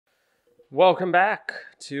Welcome back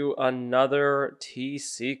to another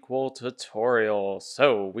TSQL tutorial.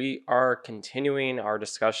 So we are continuing our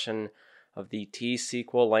discussion of the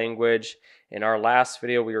TSQL language. In our last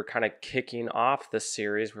video, we were kind of kicking off the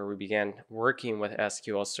series where we began working with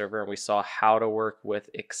SQL Server and we saw how to work with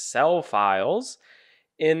Excel files.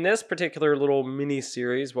 In this particular little mini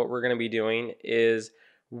series, what we're going to be doing is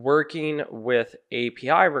working with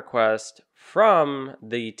API requests from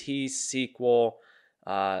the TSQL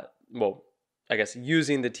I guess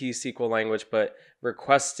using the TSQL language, but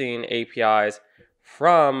requesting APIs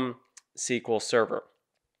from SQL Server.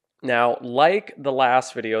 Now, like the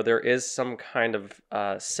last video, there is some kind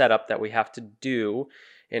of setup that we have to do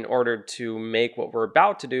in order to make what we're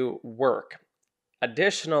about to do work.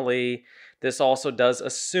 Additionally, this also does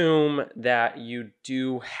assume that you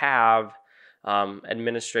do have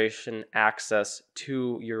administration access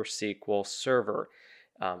to your SQL Server.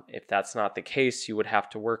 If that's not the case, you would have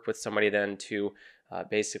to work with somebody then to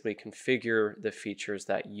basically configure the features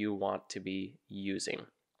that you want to be using.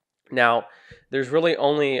 Now, there's really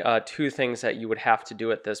only two things that you would have to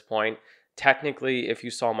do at this point. Technically, if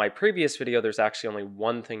you saw my previous video, there's actually only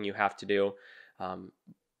one thing you have to do.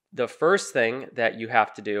 The first thing that you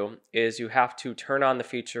have to do is you have to turn on the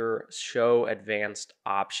feature Show Advanced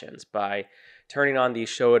Options. By turning on the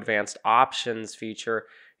Show Advanced Options feature,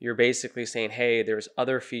 you're basically saying, hey, there's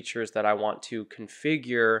other features that I want to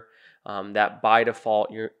configure that by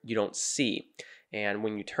default you don't see. And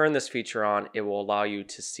when you turn this feature on, it will allow you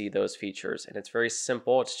to see those features. And it's very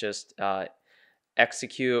simple. It's just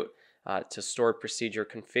execute to stored procedure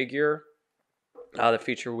configure. The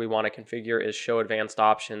feature we want to configure is Show Advanced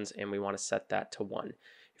Options, and we want to set that to 1.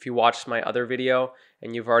 If you watched my other video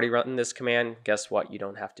and you've already run this command, guess what? You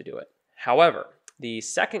don't have to do it. However, the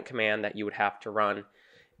second command that you would have to run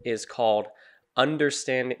is called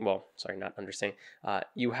understanding,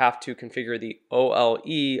 you have to configure the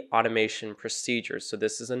OLE automation procedures. So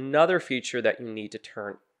this is another feature that you need to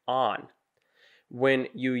turn on. When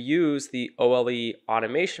you use the OLE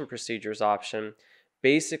automation procedures option,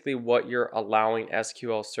 basically what you're allowing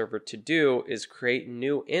SQL Server to do is create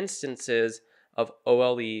new instances of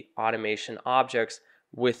OLE automation objects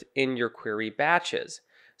within your query batches.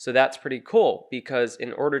 So that's pretty cool, because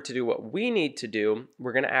in order to do what we need to do,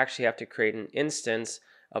 we're going to actually have to create an instance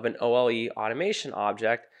of an OLE automation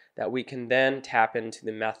object that we can then tap into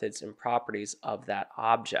the methods and properties of that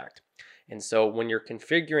object. And so when you're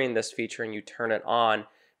configuring this feature and you turn it on,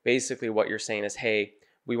 basically what you're saying is, hey,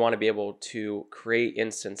 we want to be able to create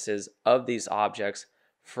instances of these objects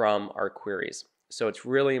from our queries. So it's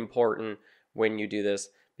really important when you do this,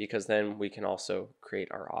 because then we can also create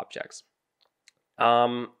our objects.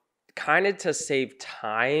 Kind of to save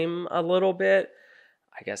time a little bit,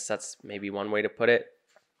 I guess that's maybe one way to put it.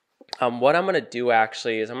 What I'm going to do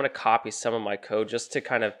actually is I'm going to copy some of my code just to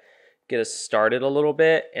kind of get us started a little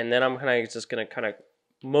bit, and then I'm just going to kind of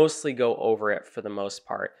mostly go over it for the most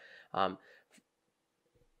part. For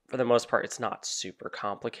the most part, it's not super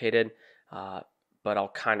complicated, but I'll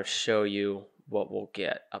kind of show you what we'll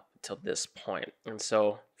get up until this point. And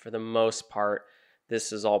so for the most part,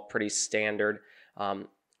 this is all pretty standard.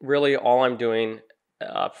 Really all I'm doing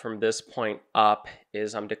from this point up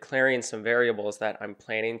is I'm declaring some variables that I'm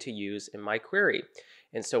planning to use in my query.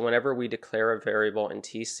 And so whenever we declare a variable in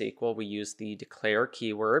TSQL, we use the declare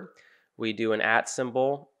keyword, we do an @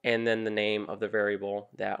 symbol, and then the name of the variable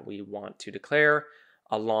that we want to declare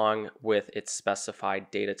along with its specified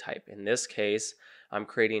data type. In this case, I'm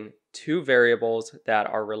creating two variables that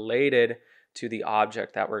are related to the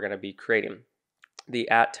object that we're going to be creating. The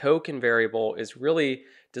 @token variable is really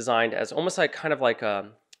designed as almost like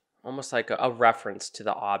a reference to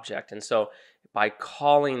the object. And so by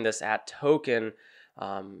calling this @token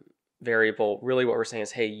variable, really what we're saying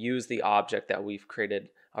is, hey, use the object that we've created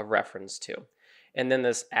a reference to. And then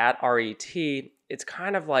this @ret, it's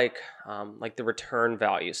kind of like the return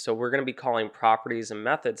value. So we're going to be calling properties and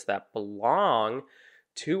methods that belong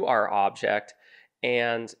to our object,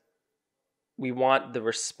 and we want the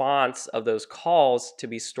response of those calls to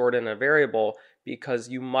be stored in a variable, because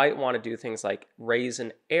you might want to do things like raise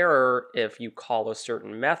an error if you call a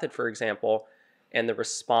certain method, for example, and the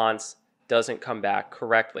response doesn't come back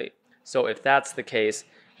correctly. So if that's the case,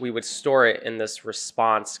 we would store it in this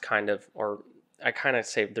response or I kind of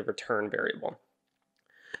say the return variable.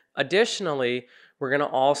 Additionally, we're going to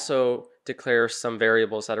also declare some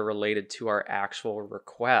variables that are related to our actual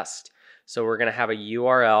request. So we're going to have a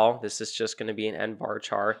URL. This is just going to be an n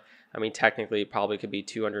varchar. I mean, technically, it probably could be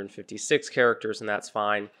 256 characters, and that's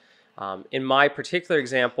fine. In my particular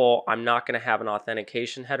example, I'm not going to have an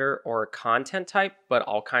authentication header or a content type, but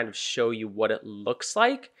I'll kind of show you what it looks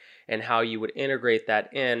like. and how you would integrate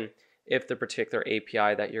that in if the particular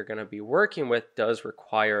API that you're going to be working with does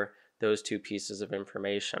require those two pieces of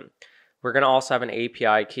information. We're going to also have an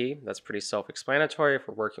API key. That's pretty self-explanatory. If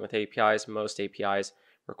we're working with APIs, most APIs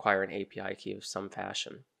require an API key of some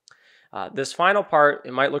fashion. This final part,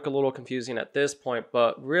 it might look a little confusing at this point,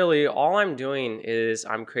 but really all I'm doing is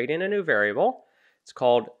I'm creating a new variable. It's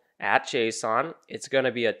called @JSON. It's going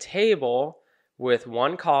to be a table with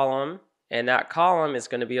one column, and that column is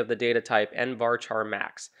going to be of the data type nvarchar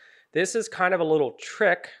max. This is kind of a little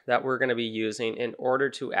trick that we're going to be using in order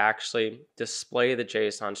to actually display the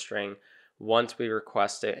JSON string once we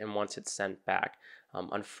request it and once it's sent back.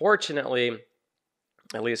 Unfortunately,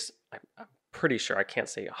 at least I'm pretty sure, I can't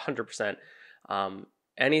say 100%,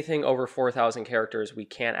 anything over 4,000 characters we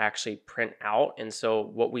can't actually print out. And so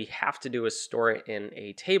what we have to do is store it in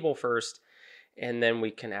a table first, and then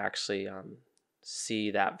we can actually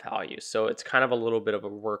see that value. So it's kind of a little bit of a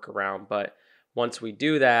workaround, but once we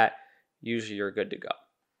do that, usually you're good to go.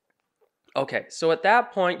 Okay, so at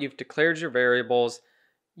that point, you've declared your variables.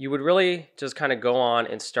 You would really just kind of go on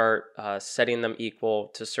and start setting them equal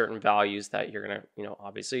to certain values that you're gonna,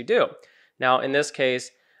 obviously do. Now, in this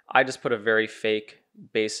case, I just put a very fake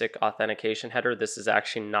basic authentication header. This is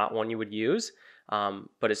actually not one you would use,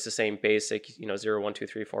 but it's the same basic, 0, 1, 2,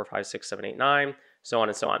 3, 4, 5, 6, 7, 8, 9, so on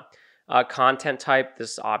and so on. Content type,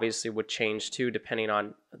 this obviously would change too depending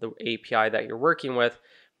on the API that you're working with.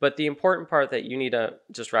 But the important part that you need to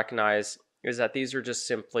just recognize is that these are just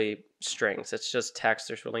simply strings. It's just text.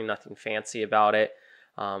 There's really nothing fancy about it.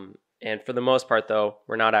 And for the most part, though,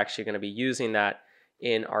 we're not actually going to be using that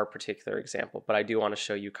in our particular example. But I do want to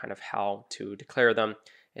show you kind of how to declare them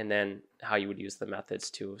and then how you would use the methods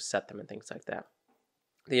to set them and things like that.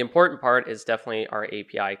 The important part is definitely our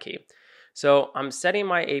API key. So I'm setting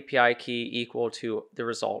my API key equal to the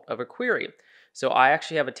result of a query. So I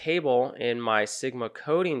actually have a table in my Sigma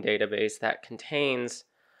coding database that contains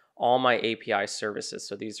all my API services.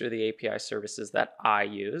 So these are the API services that I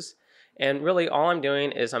use. And really all I'm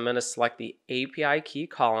doing is I'm going to select the API key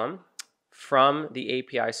column from the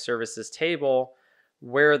API services table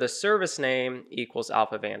where the service name equals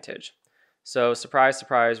Alpha Vantage. So surprise,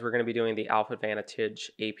 surprise, we're going to be doing the Alpha Vantage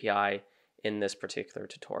API in this particular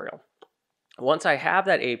tutorial. Once I have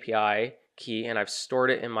that API key and I've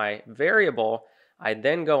stored it in my variable, I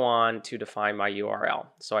then go on to define my URL.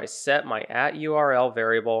 So I set my @URL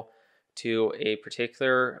variable to a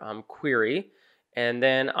particular query, and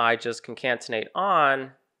then I just concatenate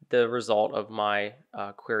on the result of my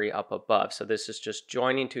query up above. So this is just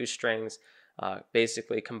joining two strings,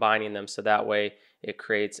 basically combining them so that way it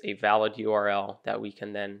creates a valid URL that we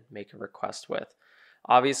can then make a request with.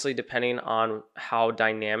 Obviously, depending on how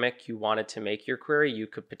dynamic you wanted to make your query, you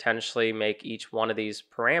could potentially make each one of these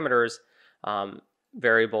parameters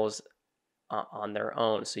variables on their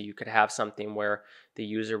own. So you could have something where the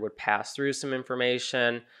user would pass through some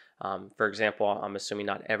information. For example, I'm assuming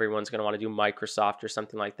not everyone's going to want to do Microsoft or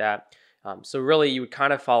something like that. So really, you would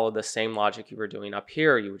kind of follow the same logic you were doing up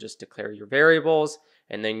here. You would just declare your variables,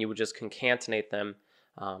 and then you would just concatenate them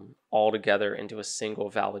all together into a single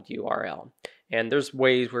valid URL. And there's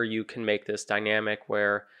ways where you can make this dynamic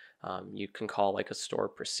where you can call like a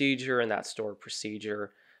stored procedure, and that stored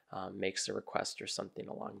procedure makes a request or something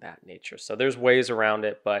along that nature. So there's ways around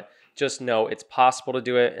it, but just know it's possible to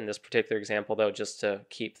do it. In this particular example, though, just to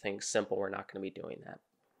keep things simple, we're not going to be doing that.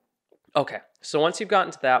 Okay, so once you've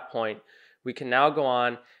gotten to that point, we can now go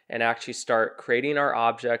on and actually start creating our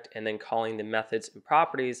object and then calling the methods and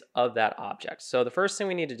properties of that object. So the first thing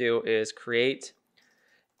we need to do is create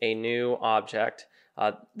a new object.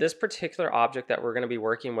 This particular object that we're going to be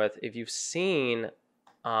working with, if you've seen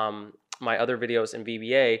my other videos in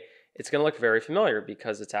VBA, it's going to look very familiar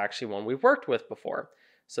because it's actually one we've worked with before.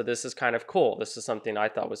 So this is kind of cool. This is something I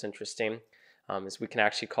thought was interesting, is we can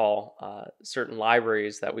actually call certain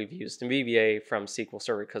libraries that we've used in VBA from SQL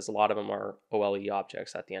Server, because a lot of them are OLE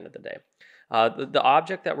objects at the end of the day. The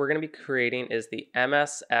object that we're going to be creating is the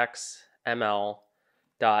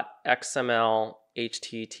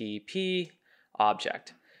msxml.xml.http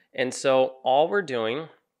object. And so all we're doing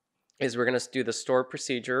is we're going to do the stored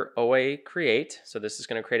procedure OA create. So this is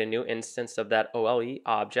going to create a new instance of that OLE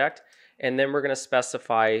object. And then we're going to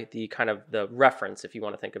specify the kind of the reference, if you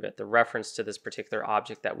want to think of it, the reference to this particular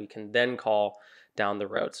object that we can then call down the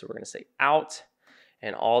road. So we're going to say out,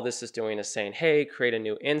 and all this is doing is saying, hey, create a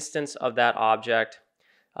new instance of that object,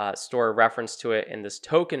 store a reference to it in this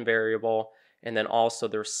token variable, and then also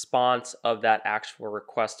the response of that actual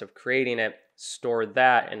request of creating it, store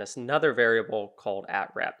that in another variable called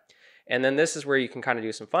 @rep. And then this is where you can kind of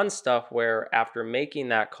do some fun stuff where after making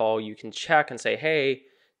that call, you can check and say, hey,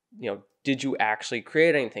 did you actually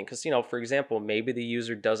create anything? Because, for example, maybe the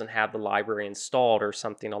user doesn't have the library installed or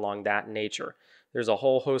something along that nature. There's a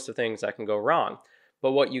whole host of things that can go wrong.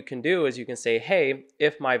 But what you can do is you can say, hey,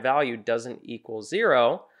 if my value doesn't equal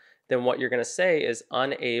 0, then what you're going to say is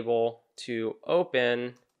unable to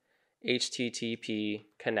open HTTP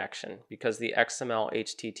connection, because the XML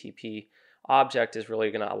HTTP object is really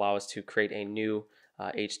going to allow us to create a new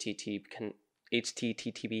HTTP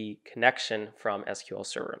connection from SQL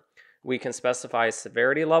Server. We can specify a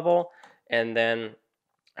severity level, and then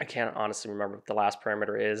I can't honestly remember what the last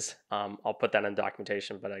parameter is. I'll put that in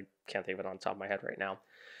documentation, but I can't think of it on top of my head right now.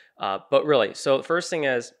 But really, so the first thing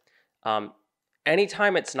is,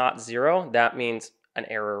 anytime it's not 0, that means an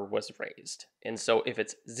error was raised. And so if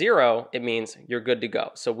it's 0, it means you're good to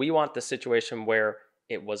go. So we want the situation where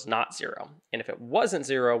it was not 0. And if it wasn't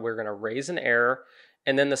 0, we're going to raise an error.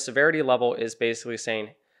 And then the severity level is basically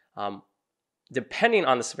saying, depending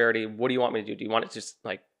on the severity, what do you want me to do? Do you want it to just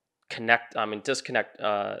like disconnect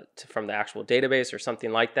from the actual database or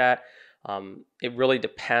something like that? It really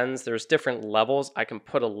depends. There's different levels. I can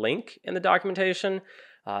put a link in the documentation.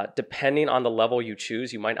 Depending on the level you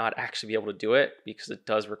choose, you might not actually be able to do it because it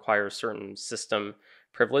does require certain system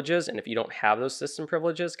privileges. And if you don't have those system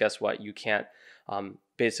privileges, guess what? You can't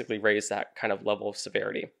basically raise that kind of level of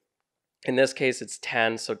severity. In this case, it's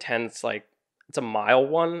 10. So 10 is like, it's a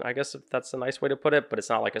mild one, I guess, if that's a nice way to put it, but it's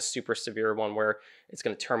not like a super severe one where it's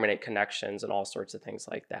going to terminate connections and all sorts of things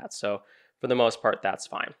like that. So for the most part, that's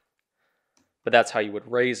fine. But that's how you would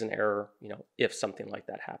raise an error, if something like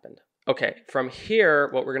that happened. Okay, from here,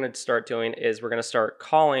 what we're going to start doing is we're going to start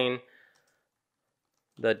calling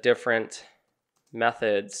the different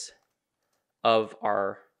methods of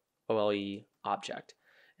our OLE object.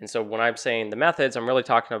 And so when I'm saying the methods, I'm really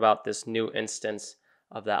talking about this new instance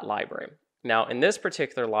of that library. Now, in this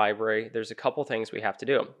particular library, there's a couple things we have to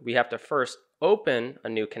do. We have to first open a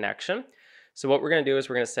new connection. So what we're going to do is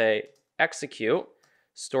we're going to say execute,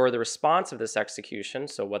 store the response of this execution,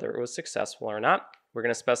 so whether it was successful or not. We're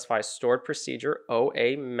going to specify stored procedure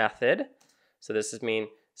OA method. So this is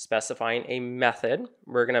specifying a method.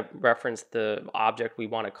 We're going to reference the object we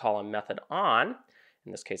want to call a method on.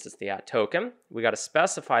 In this case, it's the @token. We got to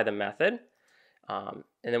specify the method. And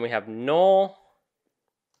then we have null.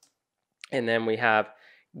 And then we have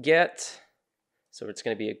get. So it's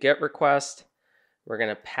going to be a get request. We're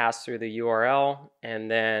going to pass through the URL, and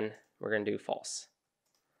then we're going to do false.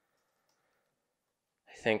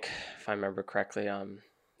 I think, if I remember correctly,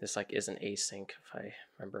 this isn't async, if I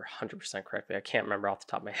remember 100% correctly. I can't remember off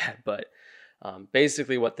the top of my head, but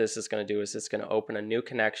basically what this is going to do is it's going to open a new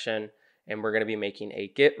connection, and we're going to be making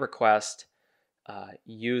a GET request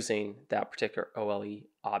using that particular OLE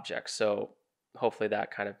object. So hopefully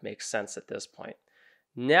that kind of makes sense at this point.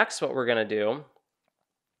 Next, what we're going to do,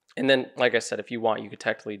 and then, like I said, if you want, you could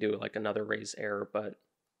technically do another raise error, but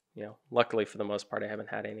luckily for the most part, I haven't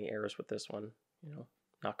had any errors with this one.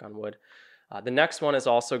 Knock on wood. The next one is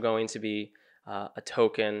also going to be a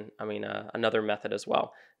token, another method as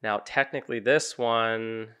well. Now, technically this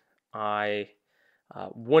one I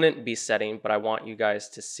wouldn't be setting, but I want you guys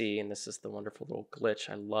to see, and this is the wonderful little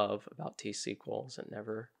glitch I love about TSQL, is it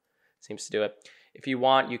never seems to do it. If you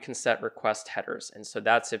want, you can set request headers, and so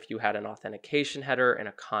that's if you had an authentication header and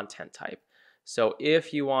a content type. So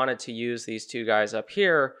if you wanted to use these two guys up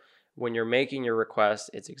here, when you're making your request,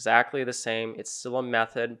 it's exactly the same. It's still a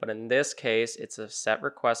method, but in this case, it's a set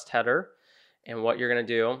request header. And what you're going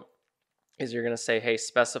to do is you're going to say, hey,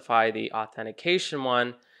 specify the authentication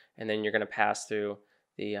one, and then you're going to pass through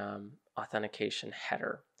the authentication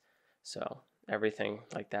header. So everything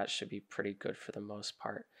like that should be pretty good for the most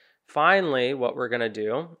part. Finally, what we're going to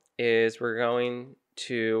do is we're going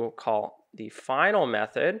to call the final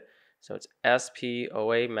method. So it's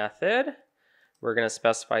SPOA method. We're going to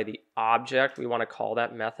specify the object we want to call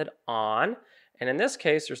that method on. And in this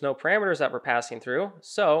case, there's no parameters that we're passing through.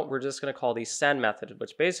 So we're just going to call the send method,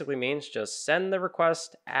 which basically means just send the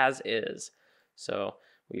request as is. So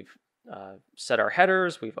we've set our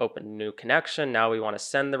headers. We've opened a new connection. Now we want to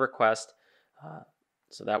send the request.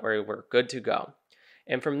 So that way we're good to go.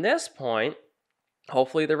 And from this point,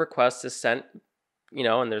 hopefully the request is sent,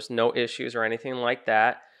 and there's no issues or anything like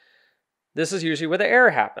that. This is usually where the error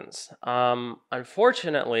happens.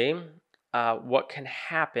 Unfortunately, what can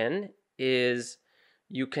happen is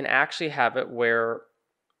you can actually have it where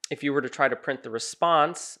if you were to try to print the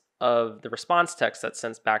response of the response text that's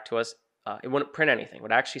sent back to us, it wouldn't print anything. It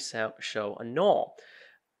would actually show a null.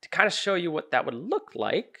 To kind of show you what that would look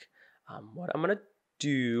like, what I'm going to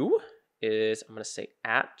do is I'm going to say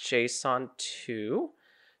 @JSON2,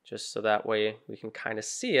 just so that way we can kind of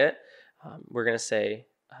see it. We're going to say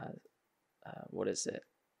what is it?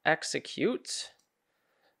 Execute.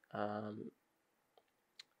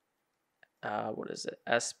 What is it?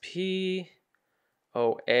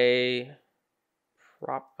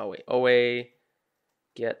 OA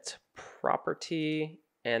get property.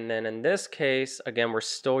 And then in this case, again, we're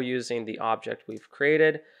still using the object we've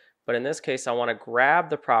created, but in this case, I want to grab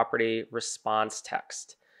the property response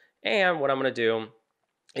text. And what I'm going to do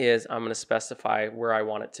is I'm going to specify where I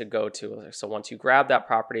want it to go to. So once you grab that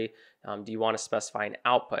property, do you want to specify an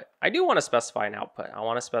output? I do want to specify an output. I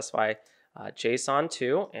want to specify JSON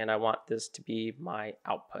 2, and I want this to be my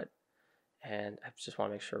output. And I just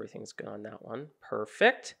want to make sure everything's good on that one.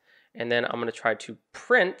 Perfect. And then I'm going to try to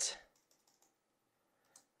print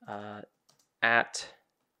at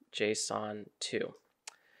JSON 2.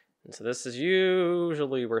 And so this is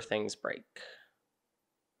usually where things break.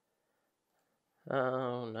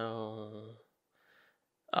 Oh no.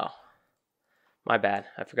 Oh, my bad.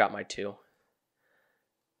 I forgot my 2.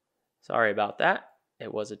 Sorry about that.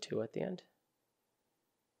 It was a 2 at the end.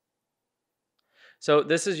 So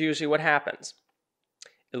this is usually what happens.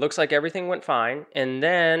 It looks like everything went fine, and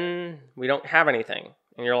then we don't have anything.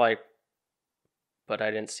 And you're like, but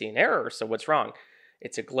I didn't see an error, so what's wrong?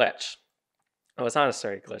 It's a glitch. Oh, it's not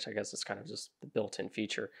necessarily a glitch. I guess it's kind of just the built-in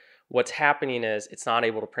feature. What's happening is it's not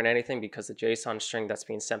able to print anything because the JSON string that's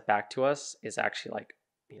being sent back to us is actually like,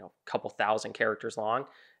 a couple thousand characters long.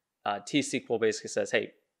 TSQL basically says,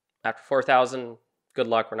 hey, after 4,000, good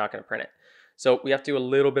luck, we're not going to print it. So we have to do a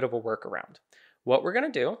little bit of a workaround. What we're going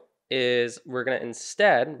to do is we're going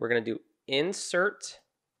to do insert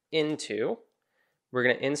into. We're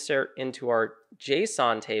going to insert into our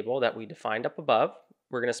JSON table that we defined up above.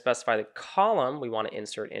 We're going to specify the column we want to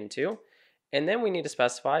insert into, and then we need to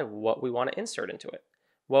specify what we want to insert into it.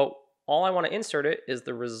 Well, all I want to insert it is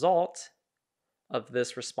the result of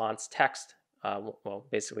this response text, well,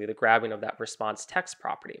 basically the grabbing of that response text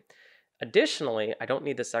property. Additionally, I don't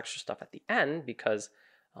need this extra stuff at the end because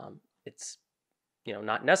it's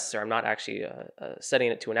not necessary. I'm not actually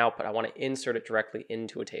setting it to an output. I want to insert it directly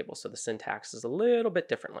into a table. So the syntax is a little bit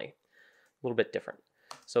different.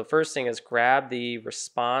 So first thing is grab the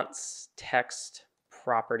response text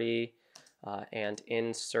property and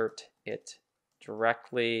insert it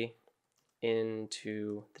directly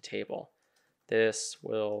into the table. This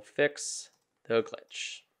will fix the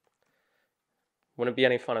glitch. Wouldn't be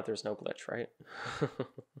any fun if there's no glitch, right?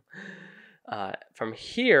 From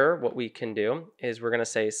here, what we can do is we're going to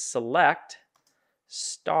say select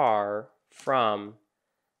star from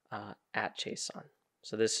at JSON.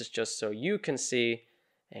 So this is just so you can see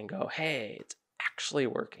and go, hey, it's actually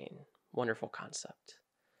working. Wonderful concept.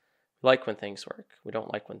 We like when things work. We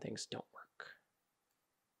don't like when things don't work.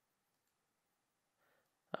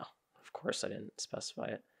 Oh, of course I didn't specify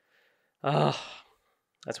it. Oh,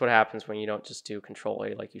 that's what happens when you don't just do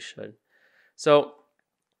Control-A like you should. So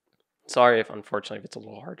sorry if, unfortunately, if it's a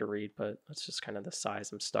little hard to read, but that's just kind of the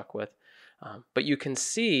size I'm stuck with. But you can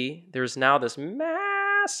see there's now this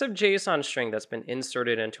massive JSON string that's been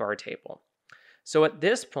inserted into our table. So at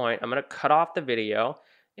this point, I'm going to cut off the video.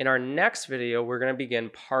 In our next video, we're going to begin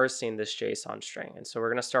parsing this JSON string. And so we're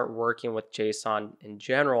going to start working with JSON in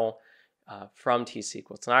general from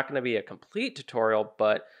TSQL. It's not going to be a complete tutorial,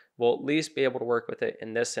 but we'll at least be able to work with it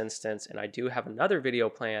in this instance. And I do have another video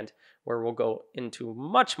planned where we'll go into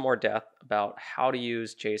much more depth about how to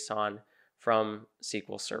use JSON from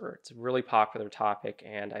SQL Server. It's a really popular topic,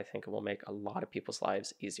 and I think it will make a lot of people's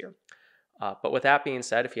lives easier. But with that being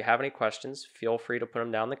said, if you have any questions, feel free to put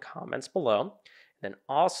them down in the comments below. Then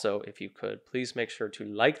also, if you could, please make sure to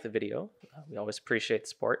like the video. We always appreciate the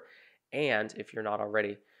support. And if you're not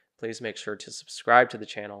already, please make sure to subscribe to the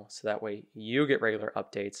channel so that way you get regular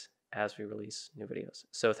updates as we release new videos.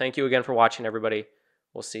 So thank you again for watching, everybody.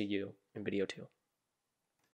 We'll see you in video 2.